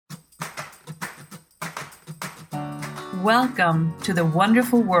Welcome to the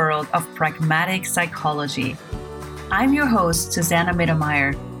wonderful world of pragmatic psychology. I'm your host, Susanna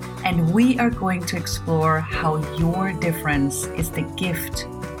Mittermeier, and we are going to explore how your difference is the gift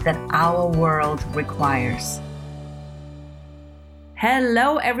that our world requires.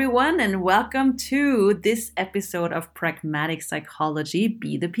 Hello, everyone, and welcome to this episode of Pragmatic Psychology,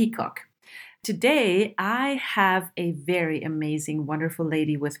 Be the Peacock. Today, I have a very amazing, wonderful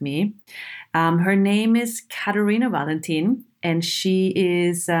lady with me. Her name is Katarina Valentin, and she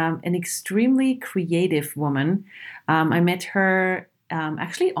is an extremely creative woman. I met her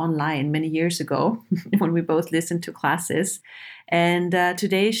actually online many years ago when we both listened to classes. And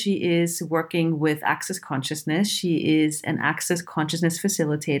today she is working with Access Consciousness. She is an Access Consciousness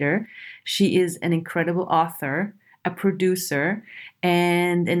facilitator. She is an incredible author, a producer,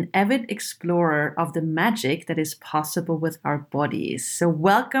 and an avid explorer of the magic that is possible with our bodies. So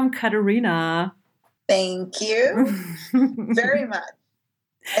welcome, Katarina. Thank you very much.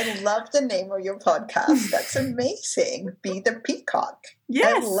 I love the name of your podcast. That's amazing. Be the Peacock.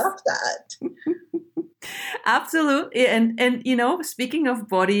 Yes. I love that. Absolutely. And you know, speaking of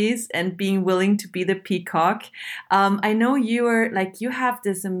bodies and being willing to be the peacock, I know you have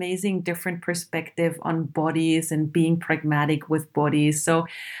this amazing different perspective on bodies and being pragmatic with bodies. So,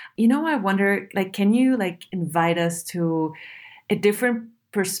 you know, I wonder, can you invite us to a different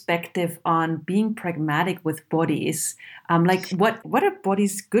perspective on being pragmatic with bodies? What are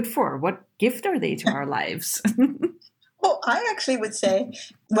bodies good for? What gift are they to our lives? Well, I actually would say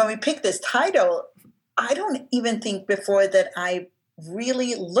when we picked this title, I don't even think before that I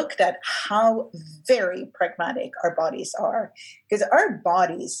really looked at how very pragmatic our bodies are. Because our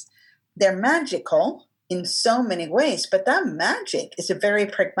bodies, they're magical in so many ways, but that magic is very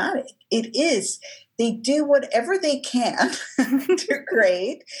pragmatic. It is. They do whatever they can to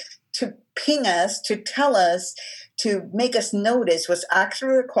create, to ping us, to tell us, to make us notice what's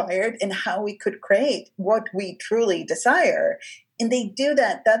actually required and how we could create what we truly desire. And they do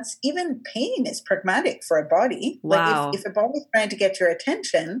that. That's even pain is pragmatic for a body. Wow. If a body's trying to get your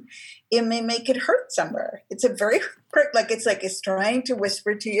attention, it may make it hurt somewhere. It's it's trying to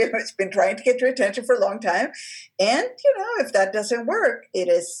whisper to you. It's been trying to get your attention for a long time. And, if that doesn't work, it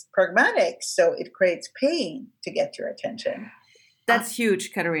is pragmatic. So it creates pain to get your attention. That's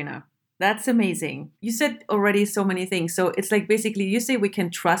huge, Katarina. That's amazing. You said already so many things. So it's basically you say we can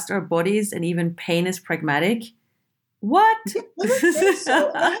trust our bodies and even pain is pragmatic. What? I would say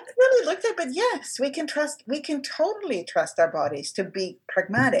so. I haven't really looked at it, but yes, we can totally trust our bodies to be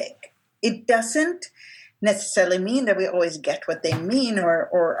pragmatic. It doesn't necessarily mean that we always get what they mean or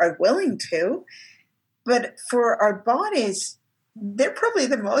are willing to, but for our bodies, they're probably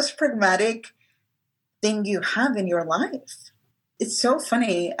the most pragmatic thing you have in your life. It's so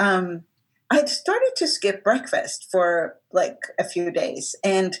funny. I had started to skip breakfast for a few days,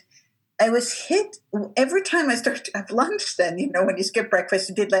 and I was hit every time I started to have lunch then, when you skip breakfast,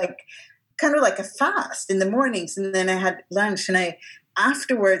 you did kind of like a fast in the mornings. And then I had lunch and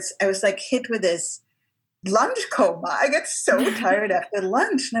afterwards I was hit with this lunch coma. I got so tired after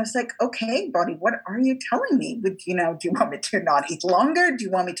lunch and I was like, okay, body, what are you telling me? Do you want me to not eat longer? Do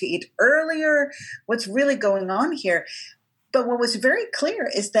you want me to eat earlier? What's really going on here? But what was very clear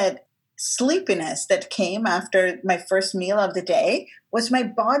is that sleepiness that came after my first meal of the day was my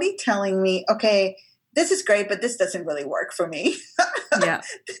body telling me, okay, this is great, but this doesn't really work for me. Yeah.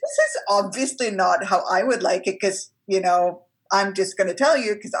 This is obviously not how I would like it because, I'm just going to tell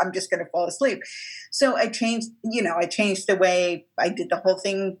you because I'm just going to fall asleep. So I changed the way I did the whole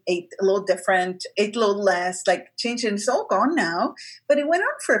thing, ate a little different, ate a little less, changed it. It's all gone now. But it went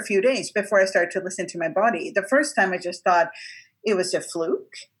on for a few days before I started to listen to my body. The first time I just thought it was a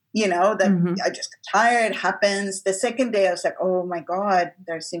fluke. That I just got tired, happens. The second day I was like, oh my God,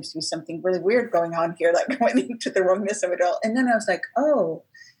 there seems to be something really weird going on here. I went into the wrongness of it all. And then I was like, oh,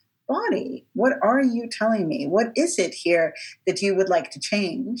 body, what are you telling me? What is it here that you would like to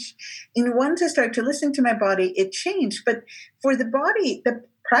change? And once I started to listen to my body, it changed. But for the body, the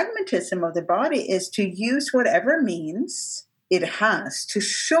pragmatism of the body is to use whatever means it has to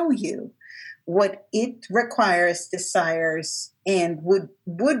show you what it requires, desires, and would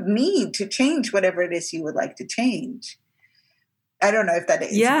need to change whatever it is you would like to change. I don't know if that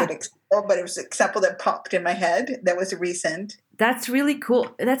is a good example, but it was an example that popped in my head that was recent. That's really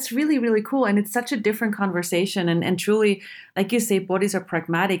cool. That's really, really cool. And it's such a different conversation. And truly, like you say, bodies are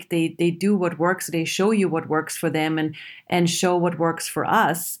pragmatic. They do what works. They show you what works for them and show what works for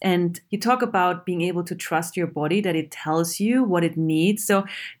us. And you talk about being able to trust your body, that it tells you what it needs. So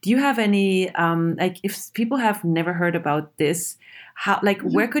do you have any, if people have never heard about this, how, like,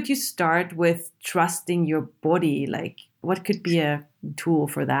 where could you start with trusting your body? Like, what could be a tool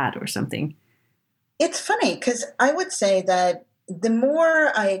for that or something? It's funny because I would say that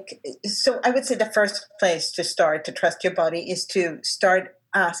so I would say the first place to start to trust your body is to start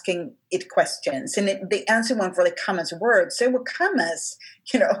asking it questions. And the answer won't really come as words. So it will come as,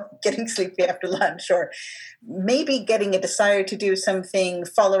 getting sleepy after lunch, or maybe getting a desire to do something,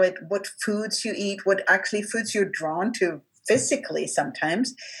 follow it, what foods you eat, what actually foods you're drawn to physically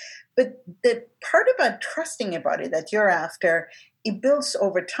sometimes. But the part about trusting your body that you're after, it builds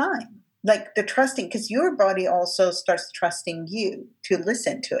over time. Like the trusting, because your body also starts trusting you to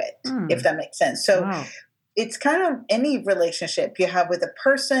listen to it, if that makes sense. So Wow. It's kind of any relationship you have with a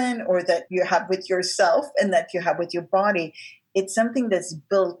person, or that you have with yourself, and that you have with your body. It's something that's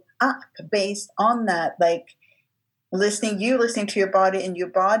built up based on that, like listening to your body, and your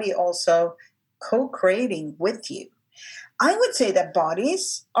body also co-creating with you. I would say that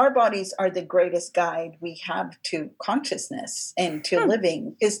our bodies are the greatest guide we have to consciousness and to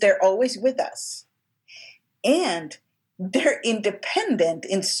living, because they're always with us. And they're independent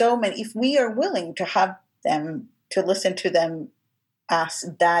in so many, if we are willing to have them, to listen to them as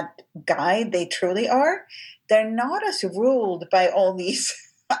that guide they truly are, they're not as ruled by all these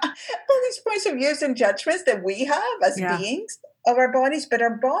points of views and judgments that we have as beings of our bodies. But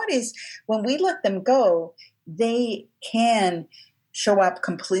our bodies, when we let them go, they can show up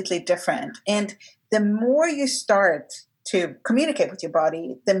completely different. And the more you start to communicate with your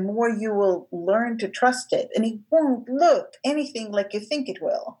body, the more you will learn to trust it. And it won't look anything like you think it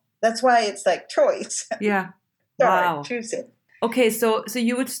will. That's why it's like choice. Yeah. Wow. Choose it. Okay, so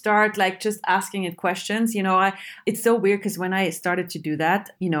you would start like just asking it questions. It's so weird because when I started to do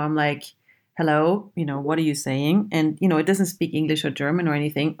that, I'm like, hello, what are you saying? And, it doesn't speak English or German or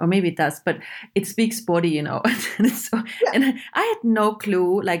anything, or maybe it does, but it speaks body, And I had no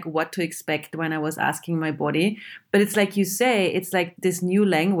clue like what to expect when I was asking my body. But it's like you say, it's like this new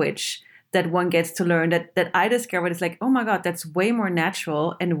language that one gets to learn that I discovered. It's like, oh my God, that's way more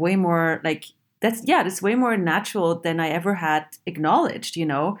natural and way more like, that's way more natural than I ever had acknowledged,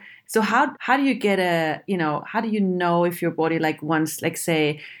 So how do you get how do you know if your body like wants, like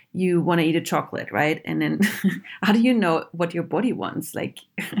say you want to eat a chocolate, right? And then how do you know what your body wants? Like,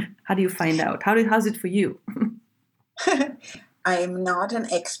 how do you find out? How's it for you? I'm not an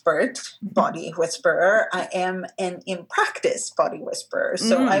expert body whisperer. I am an in practice body whisperer.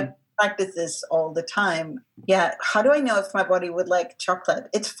 So I practice this all the time. Yeah. How do I know if my body would like chocolate?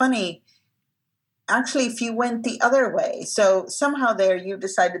 It's funny. Actually, if you went the other way, so somehow there you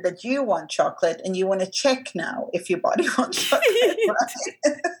decided that you want chocolate and you want to check now if your body wants chocolate,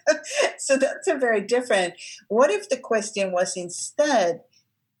 right? So that's a very different. What if the question was instead,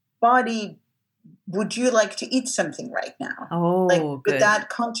 body, would you like to eat something right now? Oh, like, good. Would that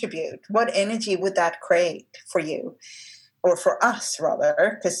contribute? What energy would that create for you, or for us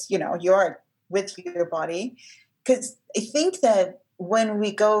rather? Because, you are with your body. Because I think that when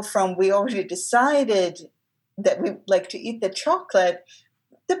we go from, we already decided that we like to eat the chocolate,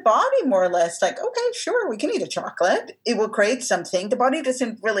 the body more or less like, okay, sure, we can eat a chocolate. It will create something. The body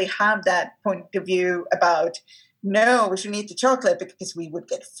doesn't really have that point of view about, no, we shouldn't eat the chocolate because we would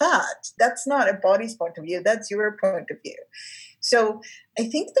get fat. That's not a body's point of view. That's your point of view. So I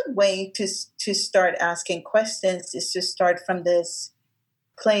think the way to start asking questions is to start from this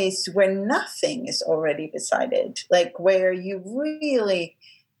place where nothing is already decided, like where you really,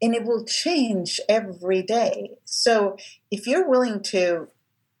 and it will change every day. So if you're willing to,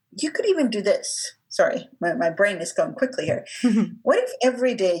 you could even do this. Sorry, my brain is going quickly here. What if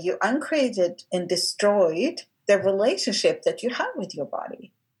every day you uncreated and destroyed the relationship that you have with your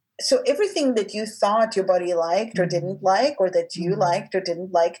body? So everything that you thought your body liked or didn't like, or that you liked or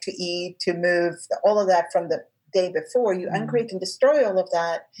didn't like to eat, to move, all of that from the day before, you uncreate and destroy all of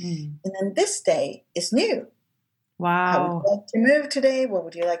that. And then this day is new. Wow. How would you like to move today? What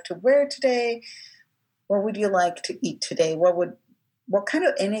would you like to wear today? What would you like to eat today? What kind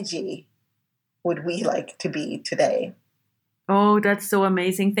of energy would we like to be today? Oh, that's so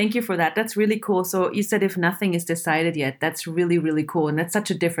amazing. Thank you for that. That's really cool. So you said if nothing is decided yet, that's really, really cool. And that's such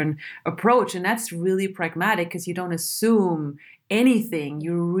a different approach. And that's really pragmatic because you don't assume anything.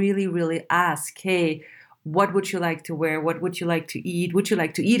 You really, really ask, hey, what would you like to wear? What would you like to eat? Would you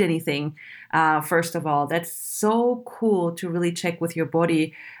like to eat anything? First of all, that's so cool to really check with your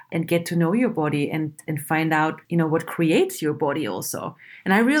body and get to know your body and find out, what creates your body also.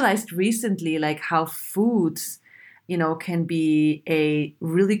 And I realized recently, like how foods, can be a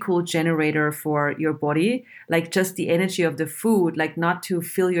really cool generator for your body, like just the energy of the food, like not to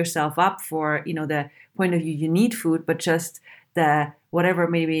fill yourself up for, the point of view you need food, but just the whatever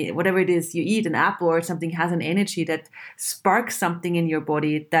it is you eat, an apple or something, has an energy that sparks something in your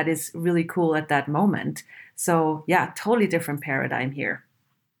body that is really cool at that moment. So yeah, totally different paradigm here.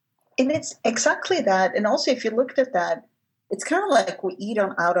 And it's exactly that. And also, if you looked at that, it's kind of like we eat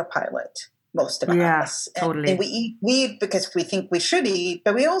on autopilot, most of us. Totally. And we eat because we think we should eat,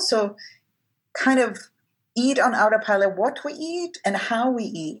 but we also kind of eat on autopilot what we eat and how we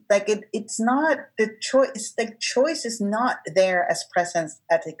eat. Like it's not the choice. The choice is not there as present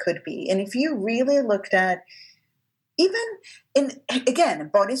as it could be. And if you really looked at again,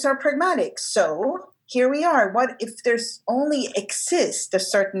 bodies are pragmatic. So here we are. What if there's only exist a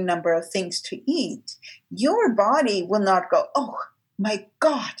certain number of things to eat? Your body will not go, oh my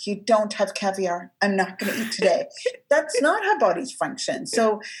God, you don't have caviar. I'm not going to eat today. That's not how bodies function.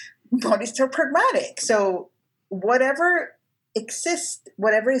 So bodies are pragmatic. So whatever exists,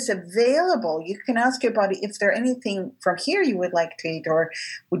 whatever is available, you can ask your body if there's anything from here you would like to eat or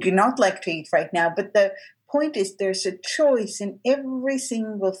would you not like to eat right now. But the point is there's a choice in every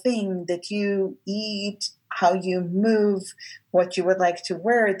single thing that you eat, how you move, what you would like to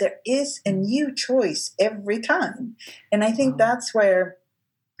wear. There is a new choice every time. And I think that's where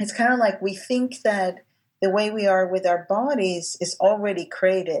it's kind of like we think that the way we are with our bodies is already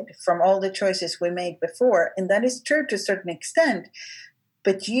created from all the choices we made before. And that is true to a certain extent.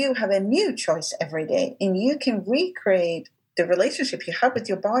 But you have a new choice every day, and you can recreate the relationship you have with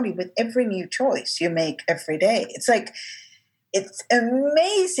your body with every new choice you make every day. It's like, it's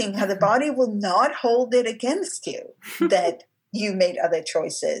amazing how the body will not hold it against you that you made other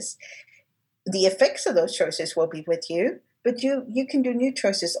choices. The effects of those choices will be with you, but you can do new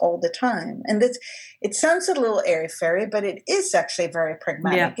choices all the time. And it sounds a little airy-fairy, but it is actually very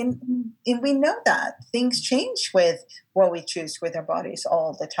pragmatic. Yeah. And we know that things change with what we choose with our bodies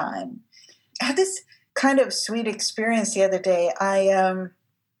all the time. I had this kind of sweet experience the other day.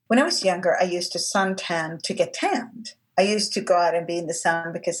 When I was younger, I used to suntan to get tanned. I used to go out and be in the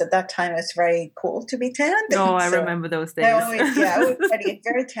sun because at that time it was very cool to be tanned. Oh, I remember those days. I always try to get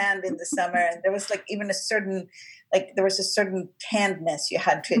very tanned in the summer. And there was even a certain tannedness you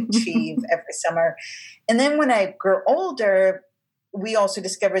had to achieve every summer. And then when I grew older, we also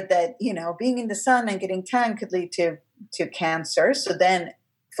discovered that, being in the sun and getting tan could lead to cancer. So then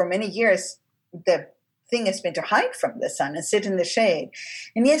for many years, the thing has been to hide from the sun and sit in the shade.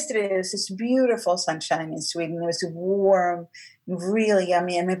 And yesterday there was this beautiful sunshine in Sweden. It was warm, really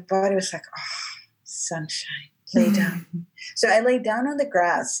yummy. And my body was like, oh, sunshine, lay down. So I lay down on the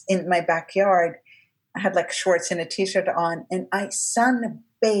grass in my backyard. I had shorts and a t-shirt on, and I sunbathed,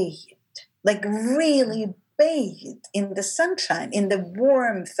 really bathed in the sunshine, in the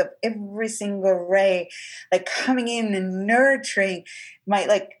warmth of every single ray, coming in and nurturing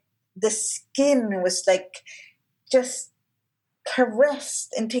my, the skin was just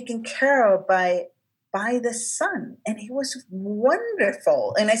caressed and taken care of by the sun. And it was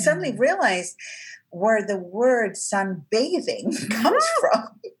wonderful. And I suddenly realized where the word sunbathing comes from,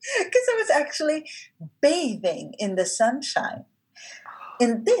 because I was actually bathing in the sunshine.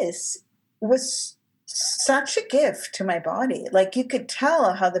 And this was such a gift to my body. You could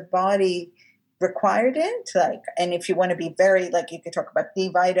tell how the body required it, and if you want to be very, you could talk about D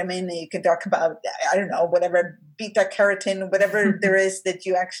vitamin, and you can talk about, I don't know, whatever beta carotene, whatever there is that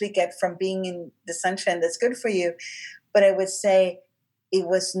you actually get from being in the sunshine that's good for you. But I would say it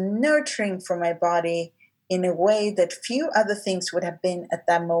was nurturing for my body in a way that few other things would have been at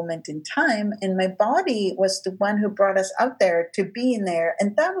that moment in time. And my body was the one who brought us out there to be in there.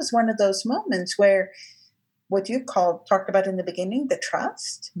 And that was one of those moments where what you talked about in the beginning, the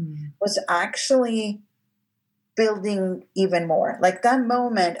trust, was actually building even more. That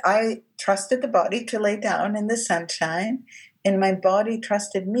moment, I trusted the body to lay down in the sunshine, and my body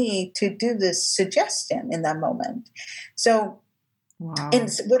trusted me to do this suggestion in that moment. So, and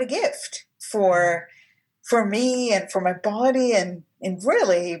what a gift for me and for my body, and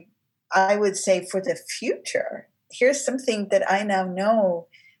really, I would say for the future. Here's something that I now know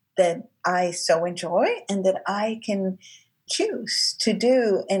that I so enjoy and that I can choose to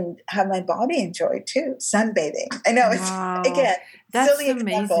do and have my body enjoy too. Sunbathing. I know it's, again, that's silly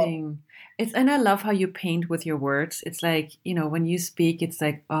amazing. Example. And I love how you paint with your words. It's when you speak, it's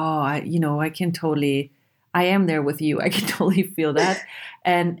I am there with you. I can totally feel that.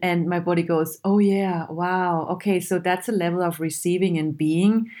 And my body goes, oh yeah, wow. Okay. So that's a level of receiving and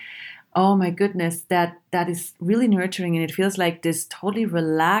being. Oh my goodness, that is really nurturing, and it feels like this totally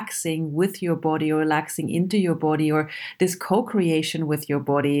relaxing with your body, or relaxing into your body, or this co-creation with your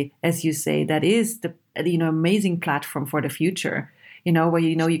body, as you say. That is the amazing platform for the future. Where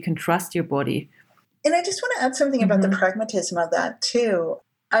you can trust your body. And I just want to add something about the pragmatism of that too.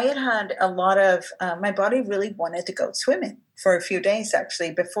 I had a lot of, my body really wanted to go swimming for a few days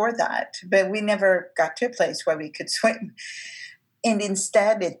actually before that, but we never got to a place where we could swim. And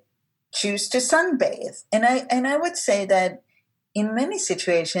instead it chose to sunbathe. And I would say that in many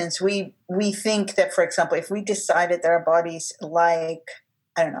situations, we think that, for example, if we decided that our bodies like,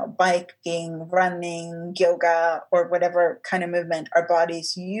 I don't know, biking, running, yoga, or whatever kind of movement our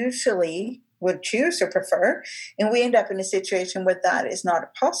bodies usually would choose or prefer, and we end up in a situation where that is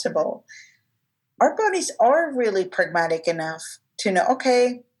not possible, our bodies are really pragmatic enough to know,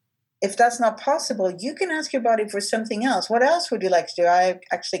 okay, if that's not possible, you can ask your body for something else. What else would you like to do? I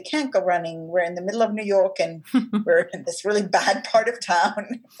actually can't go running. We're in the middle of New York and we're in this really bad part of town.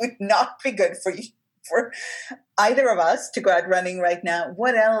 It would not be good for you, for either of us to go out running right now.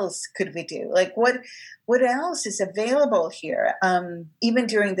 What else could we do? Like what else is available here? Even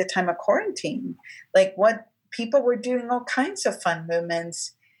during the time of quarantine, like what people were doing all kinds of fun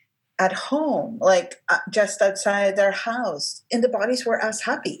movements at home, like just outside their house, and the bodies were as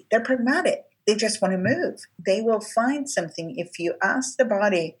happy. They're pragmatic. They just want to move. They will find something. If you ask the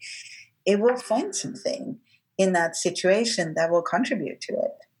body, it will find something in that situation that will contribute to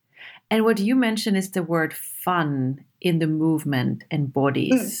it. And what you mentioned is the word fun in the movement and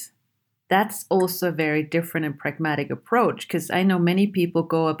bodies. That's also a very different and pragmatic approach, because I know many people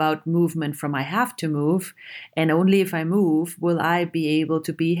go about movement from I have to move, and only if I move will I be able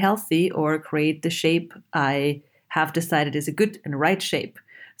to be healthy or create the shape I have decided is a good and right shape.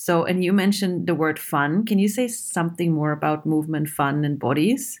 So, and you mentioned the word fun. Can you say something more about movement, fun, and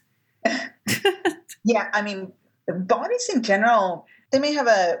bodies? Yeah, I mean, bodies in general, they may have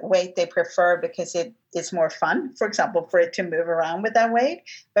a weight they prefer because it is more fun, for example, for it to move around with that weight.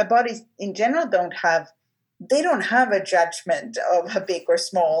 But bodies in general don't have a judgment of how big or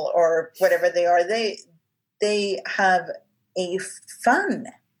small or whatever they are. They have a fun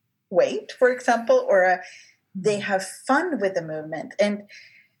weight, for example, or they have fun with the movement. And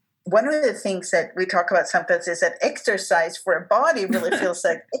one of the things that we talk about sometimes is that exercise for a body really feels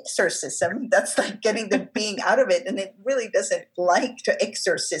like exorcism. That's like getting the being out of it. And it really doesn't like to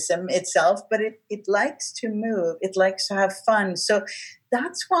exorcism itself, but it likes to move. It likes to have fun. So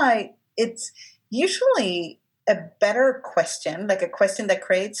that's why it's usually a better question, like a question that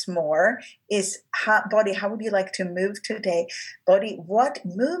creates more, is body, how would you like to move today? Body, what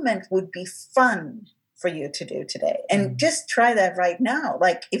movement would be fun for you to do today? And just try that right now.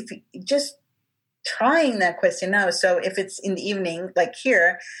 Like if you just trying that question now. So if it's in the evening, like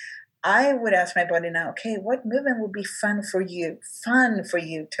here, I would ask my body now, okay, what movement would be fun for you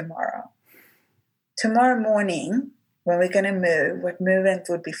tomorrow? Tomorrow morning, when we're going to move, what movement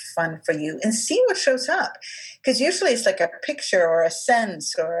would be fun for you? And see what shows up. Because usually it's like a picture or a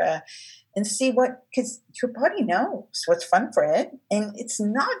sense and see because your body knows what's fun for it. And it's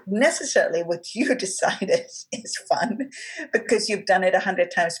not necessarily what you decided is fun because you've done it 100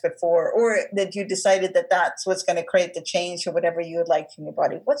 times before, or that you decided that that's what's going to create the change or whatever you would like in your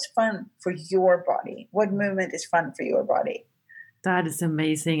body. What's fun for your body? What movement is fun for your body? That is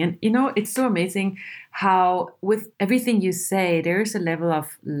amazing. And, it's so amazing how with everything you say, there's a level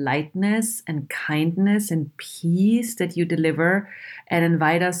of lightness and kindness and peace that you deliver and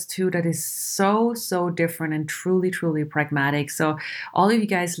invite us to that is so, so different and truly, truly pragmatic. So all of you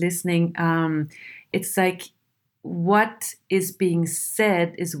guys listening, it's like what is being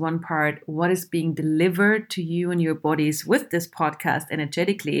said is one part. What is being delivered to you and your bodies with this podcast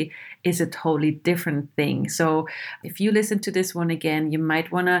energetically is a totally different thing. So if you listen to this one again, you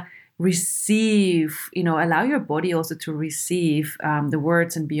might want to receive, allow your body also to receive the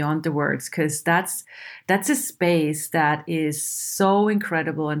words and beyond the words, because that's a space that is so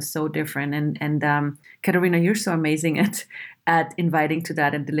incredible and so different. And Katarina, you're so amazing at inviting to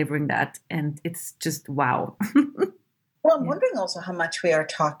that and delivering that. And it's just wow. Well, I'm wondering also how much we are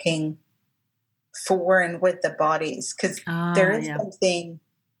talking for and with the bodies, because there is something,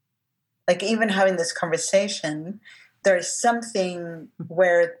 like even having this conversation, there's something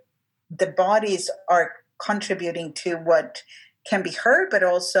where the bodies are contributing to what can be heard, but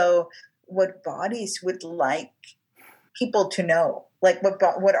also what bodies would like people to know. Like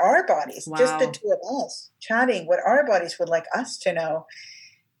what our bodies, just the two of us chatting, what our bodies would like us to know.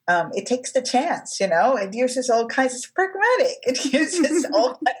 It takes the chance, it uses all kinds of pragmatic. It uses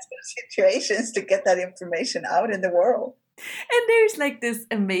all kinds of situations to get that information out in the world. And there's like this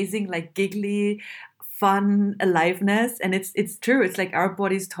amazing, like giggly, fun aliveness. And it's true. It's like our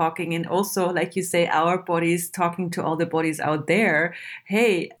body's talking, and also, like you say, our body's talking to all the bodies out there.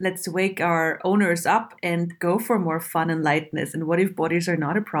 Hey, let's wake our owners up and go for more fun and lightness. And what if bodies are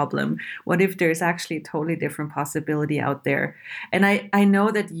not a problem? What if there's actually a totally different possibility out there? And I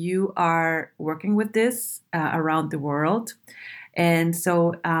know that you are working with this around the world. And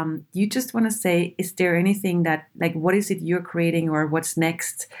so you just want to say, is there anything that, like, what is it you're creating, or what's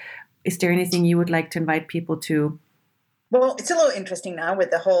next? Is there anything you would like to invite people to? Well, it's a little interesting now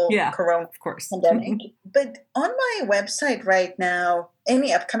with the whole corona of course. pandemic. But on my website right now,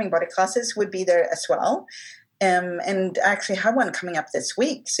 any upcoming body classes would be there as well. And I actually have one coming up this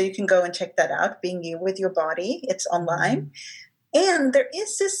week. So you can go and check that out, Being You with Your Body. It's online. And there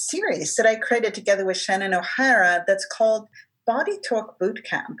is this series that I created together with Shannon O'Hara that's called Body Talk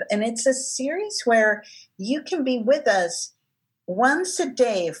Bootcamp. And it's a series where you can be with us once a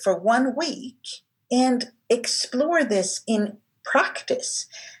day for 1 week and explore this in practice.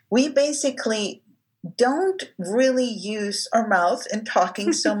 We basically don't really use our mouth and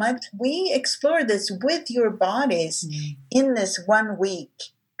talking so much. We explore this with your bodies in this 1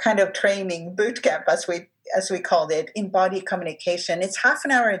 week kind of training bootcamp, as we called it, in body communication. It's half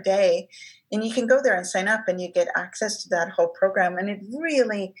an hour a day, and you can go there and sign up, and you get access to that whole program. And it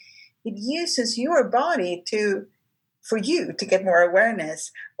uses your body for you to get more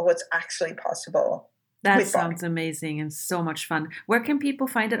awareness of what's actually possible. That sounds amazing and so much fun. Where can people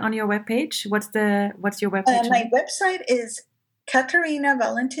find it on your webpage? What's your webpage? My website is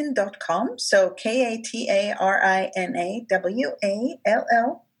KatarinaValentin.com. So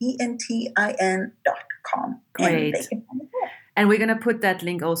KatarinaValentin.com. Great. And we're going to put that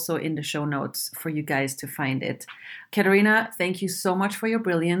link also in the show notes for you guys to find it. Katarina, thank you so much for your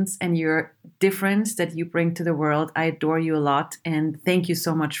brilliance and your difference that you bring to the world. I adore you a lot. And thank you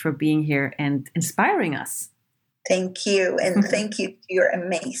so much for being here and inspiring us. Thank you. And thank you to your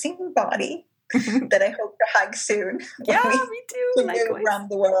amazing body that I hope to hug soon. Yeah, me too. Likewise. Around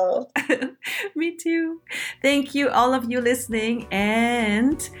the world. Me too. Thank you, all of you listening,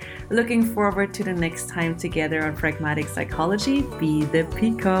 and looking forward to the next time together on Pragmatic Psychology. Be the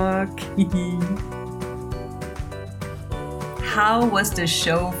Peacock. How was the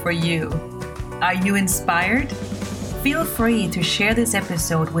show for you? Are you inspired? Feel free to share this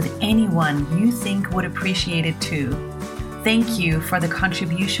episode with anyone you think would appreciate it too. Thank you for the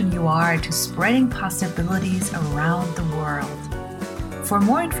contribution you are to spreading possibilities around the world. For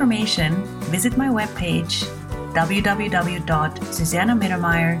more information, visit my webpage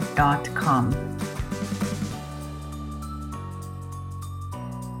www.susannamittermeier.com.